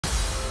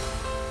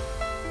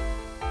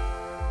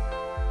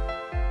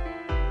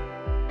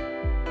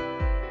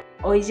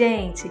Oi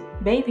gente,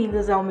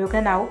 bem-vindos ao meu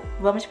canal.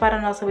 Vamos para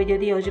o nosso vídeo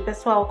de hoje,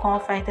 pessoal, com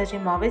ofertas de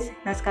imóveis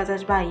nas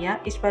Casas Bahia.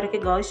 Espero que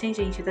gostem,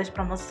 gente, das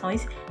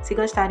promoções. Se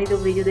gostarem do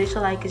vídeo, deixa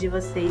o like de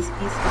vocês,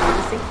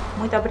 inscreva-se.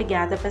 Muito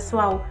obrigada,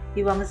 pessoal,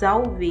 e vamos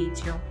ao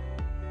vídeo.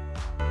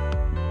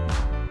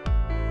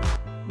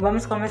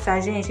 Vamos começar,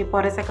 gente,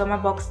 por essa cama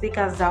box de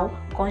casal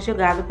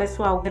conjugado,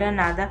 pessoal,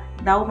 granada,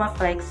 da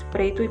Flex,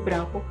 preto e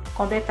branco,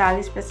 com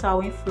detalhes,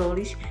 pessoal, em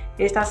flores.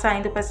 Está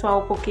saindo,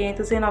 pessoal, por R$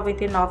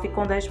 599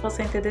 com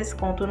 10% de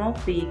desconto no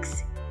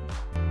Pix.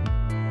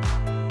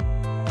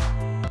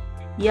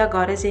 E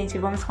agora, gente,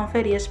 vamos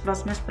conferir as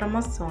próximas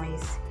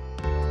promoções.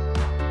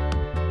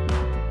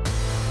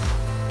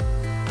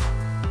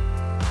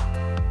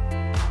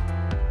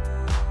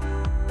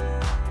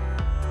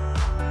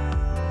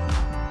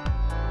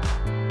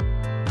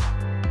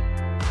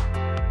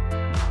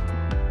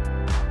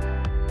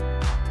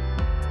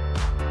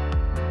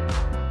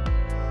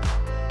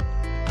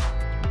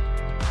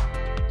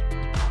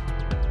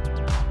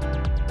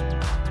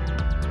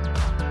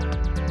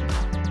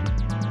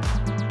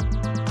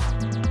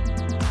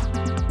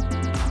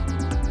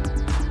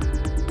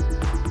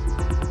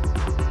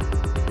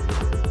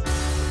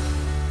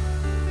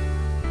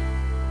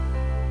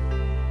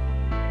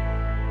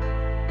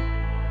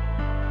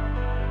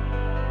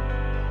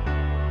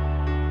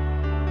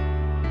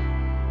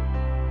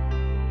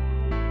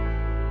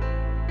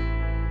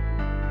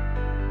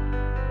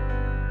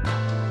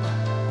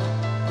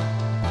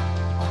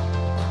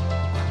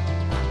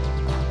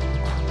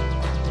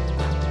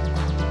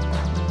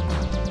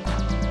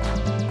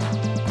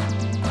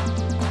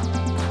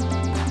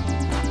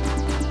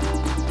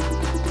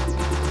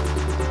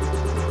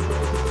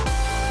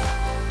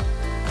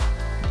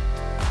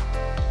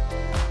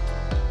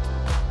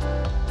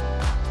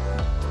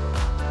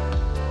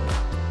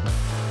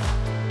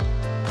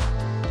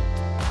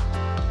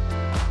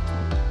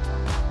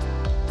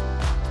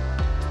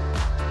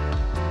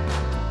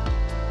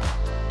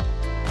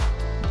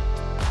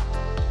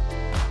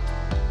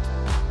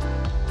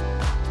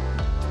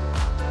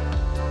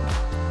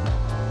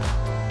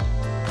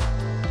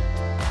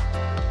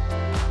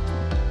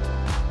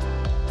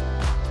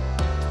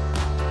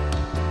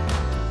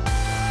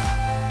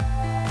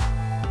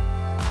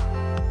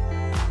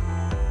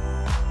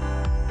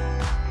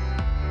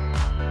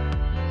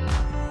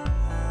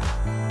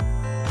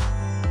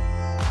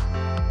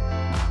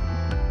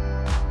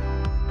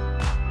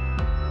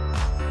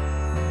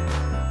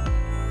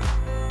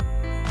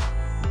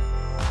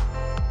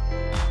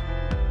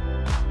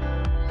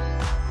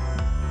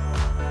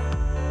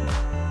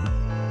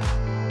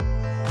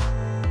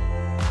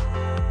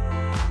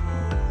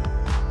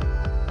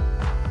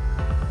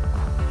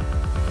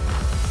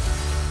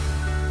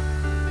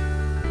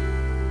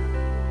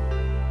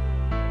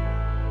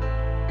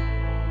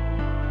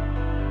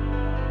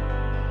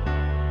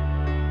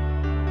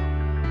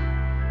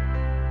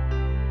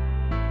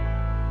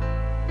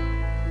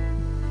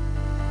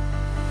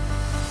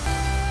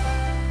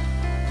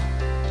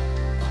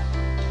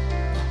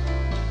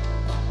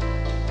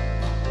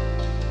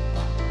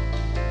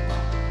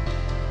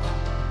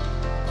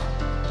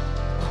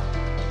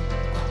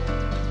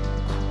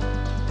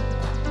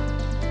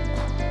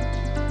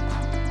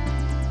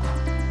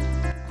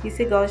 E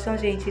se gostam,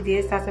 gente, de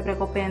estar sempre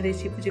acompanhando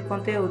esse tipo de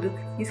conteúdo,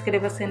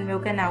 inscreva-se no meu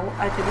canal,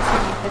 ative o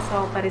sininho,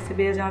 pessoal, para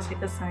receber as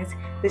notificações,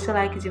 deixa o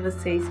like de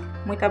vocês.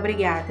 Muito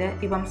obrigada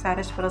e vamos para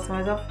as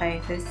próximas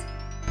ofertas.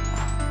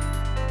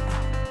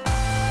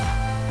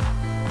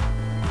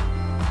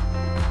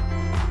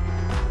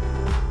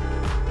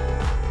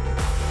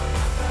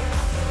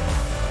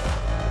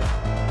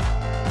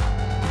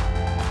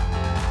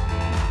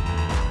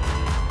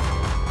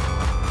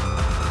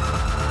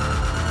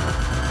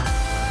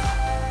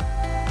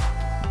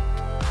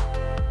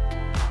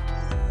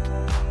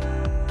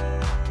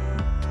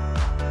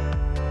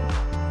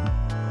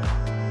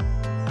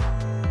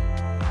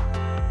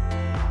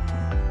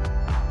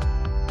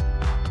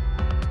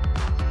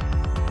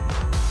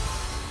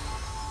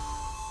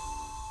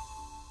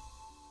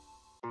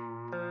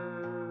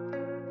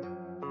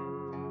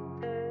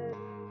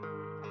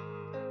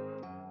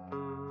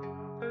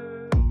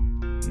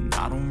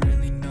 I don't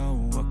really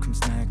know what comes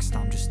next.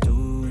 I'm just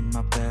doing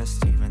my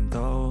best, even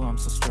though I'm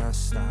so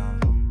stressed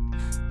out.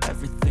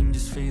 Everything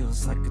just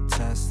feels like a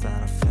test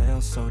that I fail,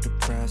 so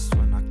depressed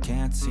when I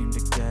can't seem to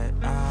get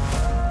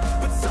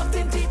out. But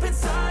something deep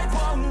inside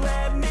won't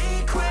let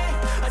me quit.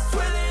 I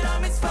swear that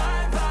I'm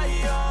inspired by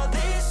all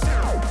this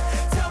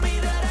shit. Tell me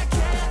that I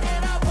can't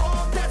and I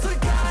won't. That's what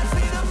guides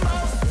me the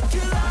most.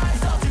 Your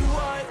lies, I'll do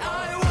what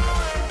I want.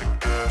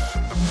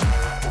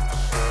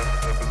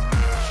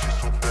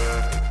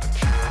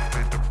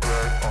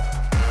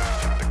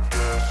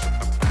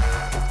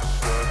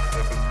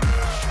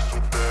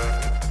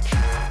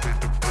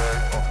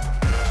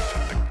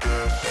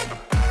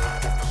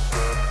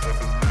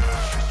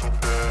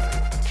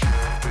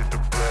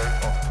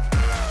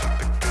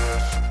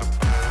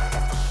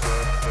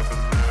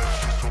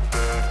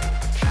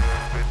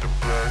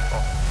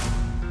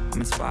 I'm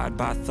inspired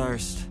by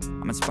thirst,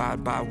 I'm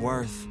inspired by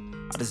worth.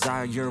 I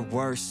desire your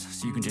worst,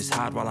 so you can just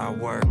hide while I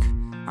work.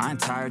 I ain't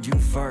tired, you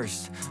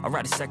first. I'll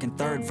write a second,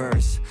 third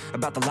verse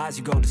about the lies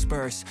you go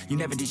disperse. You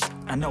never did shit,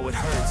 I know it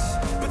hurts,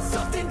 but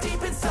something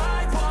deep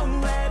inside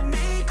won't let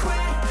me quit.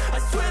 I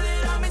swear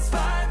that I'm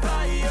inspired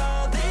by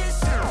all this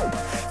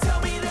shit.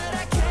 Tell me that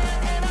I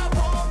can't and I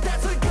won't.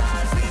 That's what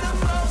guides me the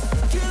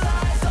most. Your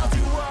lies, I'll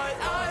do what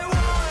I want.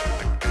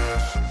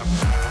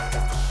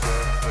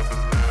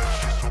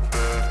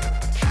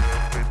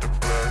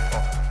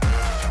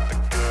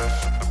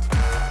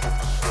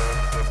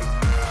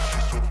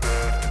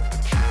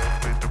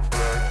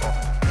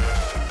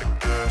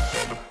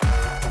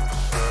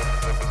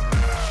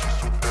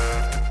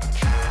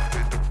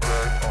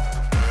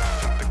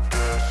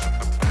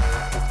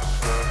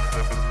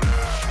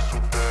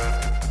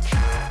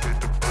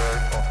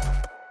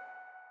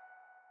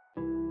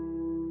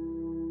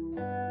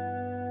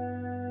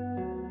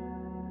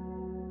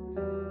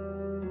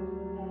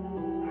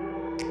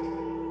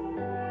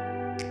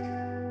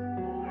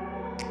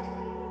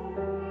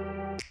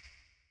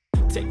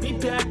 Take me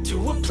back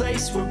to a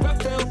place where I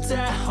felt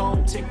at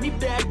home. Take me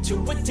back to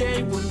a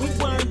day when we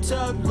weren't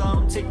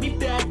alone. Take me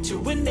back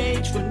to an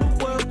age when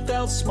the world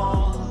felt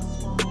small.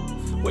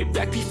 Way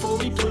back before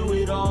we blew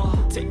it all.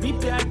 Take me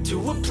back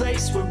to a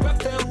place where I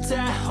felt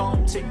at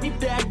home. Take me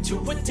back to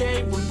a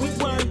day when we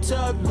weren't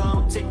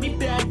alone. Take me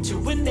back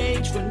to an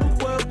age when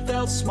the world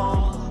felt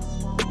small.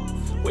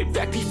 Way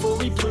back before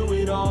we blew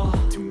it all.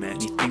 Too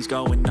many things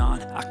going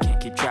on, I can't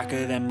keep track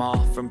of them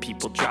all. From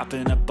people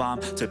dropping a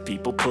bomb to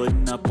people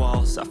putting up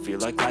walls. I feel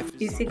like life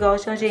is... E se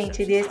gostam,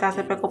 gente, de estar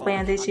sempre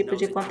acompanhando esse tipo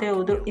de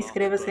conteúdo,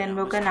 inscreva-se no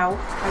meu canal,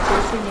 ative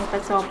o sininho,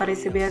 pessoal, para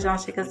receber as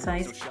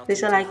notificações.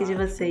 Deixa o like de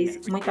vocês.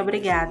 Muito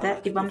obrigada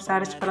e vamos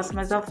para as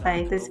próximas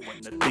ofertas.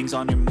 Things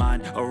on your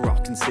mind are all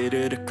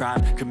considered a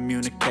crime.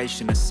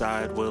 Communication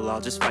aside, we'll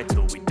all just fight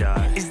till we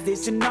die. Is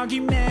this an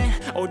argument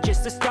or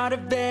just the start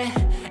of it?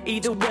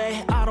 Either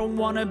way, I don't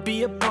wanna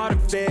be a part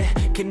of it.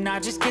 Can I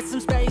just get some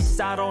space?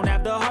 I don't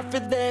have the heart for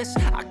this.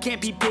 I can't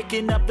be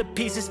picking up the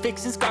pieces,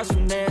 fixing scars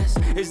from this.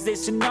 Is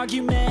this an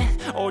argument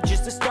or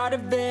just the start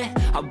of it?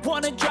 I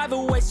wanna drive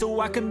away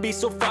so I can be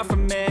so far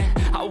from it.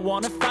 I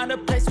wanna find a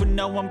place where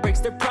no one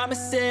breaks their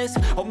promises.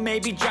 Or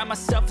maybe drown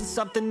myself in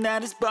something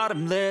that is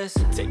bottomless.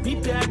 Take me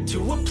back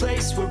to a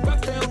place where I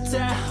felt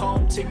at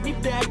home. Take me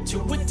back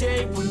to a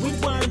day when we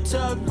weren't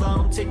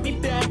alone. Take me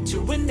back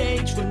to an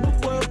age when the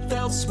world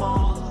felt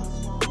small.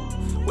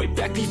 Way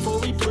back before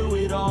we blew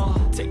it all.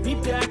 Take me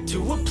back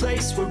to a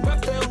place where I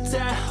felt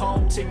at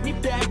home. Take me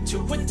back to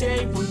a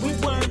day when we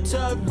weren't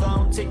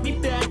alone. Take me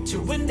back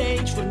to an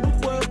age when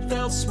the world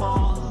felt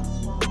small.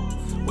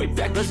 Way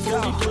back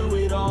before we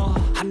blew it all.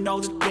 I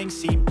know that things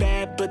seem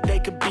bad, but they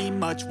could be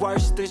much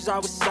worse. There's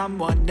always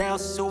someone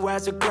else who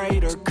has a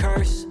greater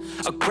curse,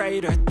 a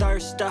greater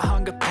thirst, a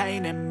hunger,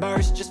 pain, and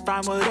mercy. Just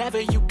find whatever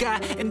you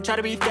got and try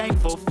to be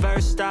thankful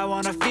first. I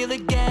wanna feel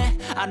again,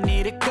 I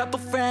need a couple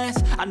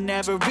friends. I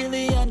never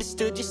really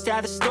understood just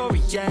how the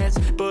story ends,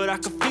 but I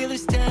can feel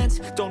it's tense,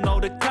 don't know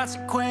the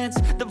consequence.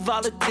 The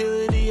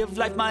volatility of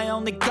life, my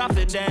only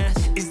confidence.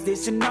 Is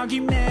this an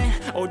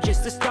argument or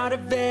just the start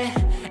of it?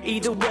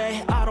 Either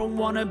way, I don't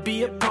wanna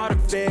be a part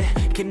of it.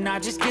 Can I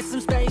just get some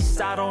space?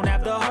 I don't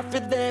have the heart for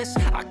this.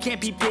 I can't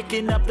be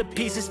picking up the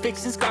pieces,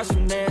 fixing scars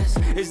from this.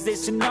 Is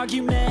this an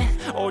argument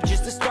or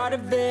just the start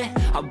of it?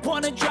 I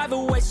wanna drive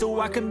away so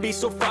I can be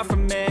so far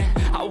from it.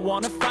 I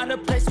wanna find a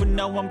place where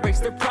no one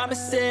breaks their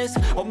promises.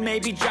 Or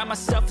maybe drown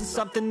myself in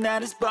something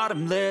that is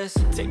bottomless.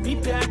 Take me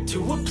back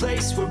to a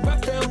place where I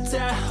felt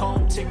at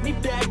home. Take me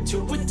back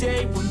to a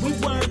day when we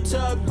weren't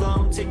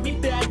alone. Take me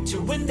back to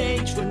an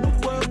age when the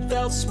world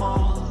felt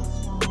small.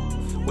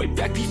 Way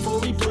back before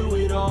we blew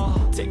it all.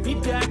 Take me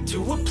back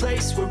to a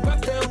place where I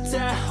felt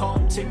at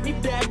home. Take me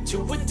back to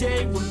a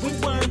day when we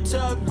weren't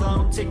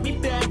alone. Take me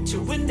back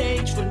to an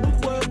age when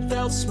the world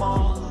felt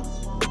small.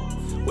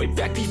 Way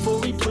back before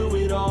we blew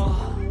it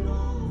all.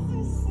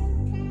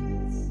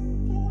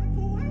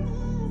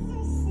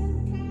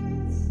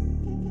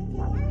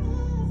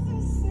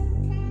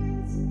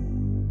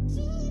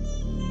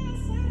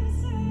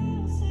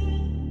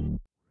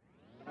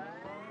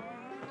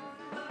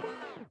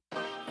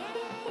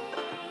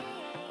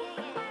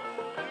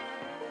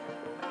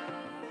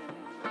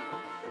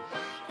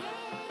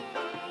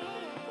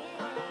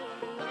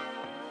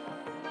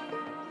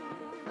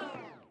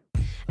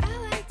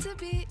 To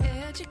be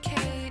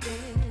educated,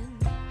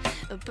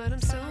 but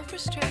I'm so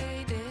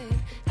frustrated.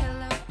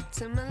 Hello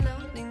to my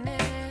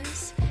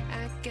loneliness.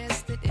 I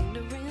guess that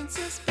ignorance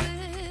is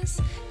bliss.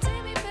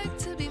 Take me back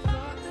to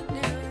before the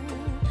new.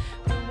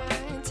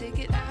 Rewind, take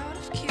it out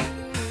of cue.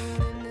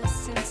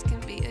 Innocence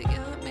can be a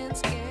young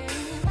man's game.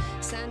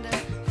 Signed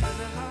up for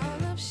the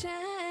hall of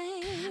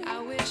shame.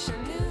 I wish I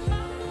knew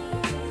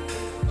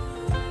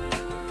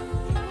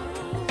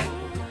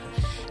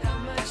how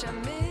much I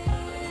miss.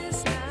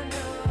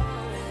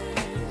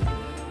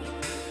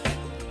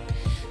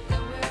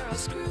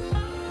 Screw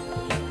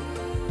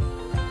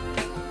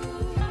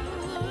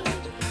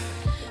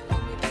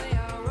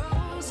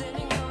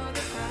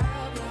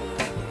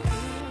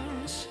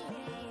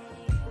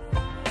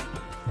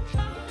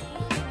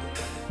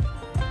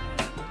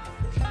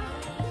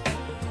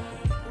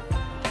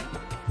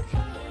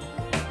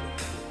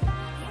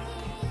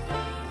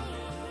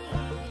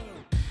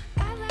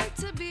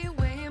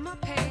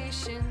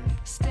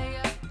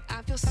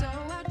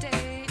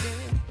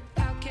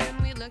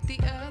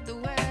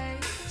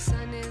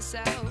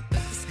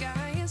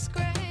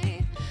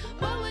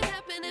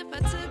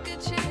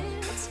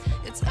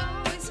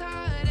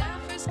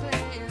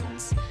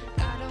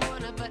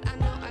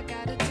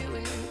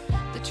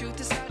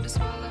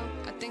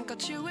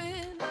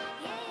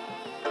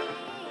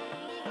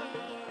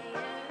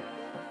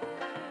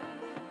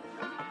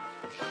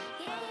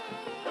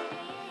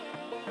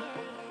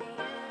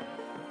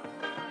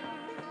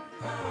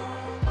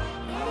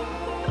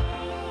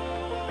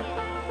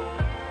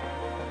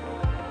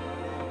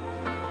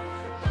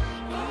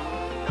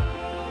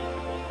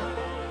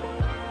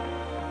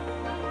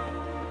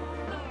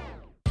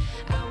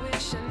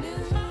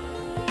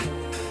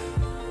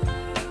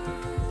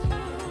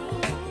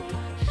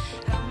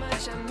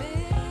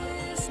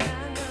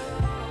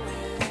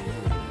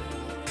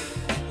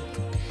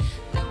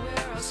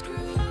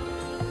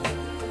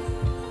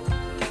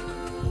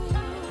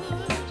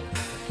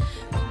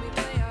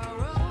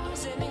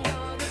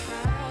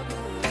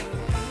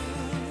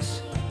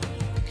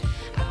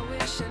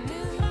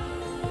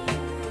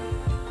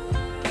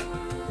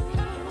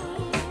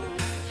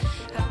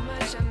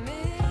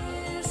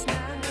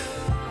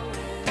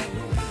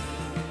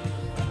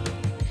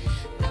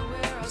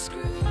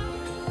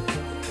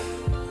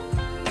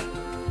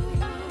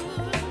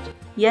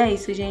E é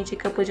isso, gente,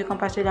 que eu pude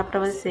compartilhar para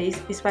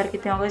vocês. Espero que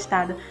tenham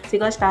gostado. Se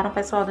gostaram,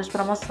 pessoal, das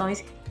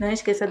promoções, não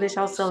esqueça de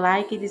deixar o seu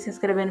like e de se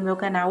inscrever no meu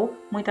canal.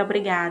 Muito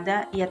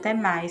obrigada e até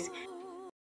mais.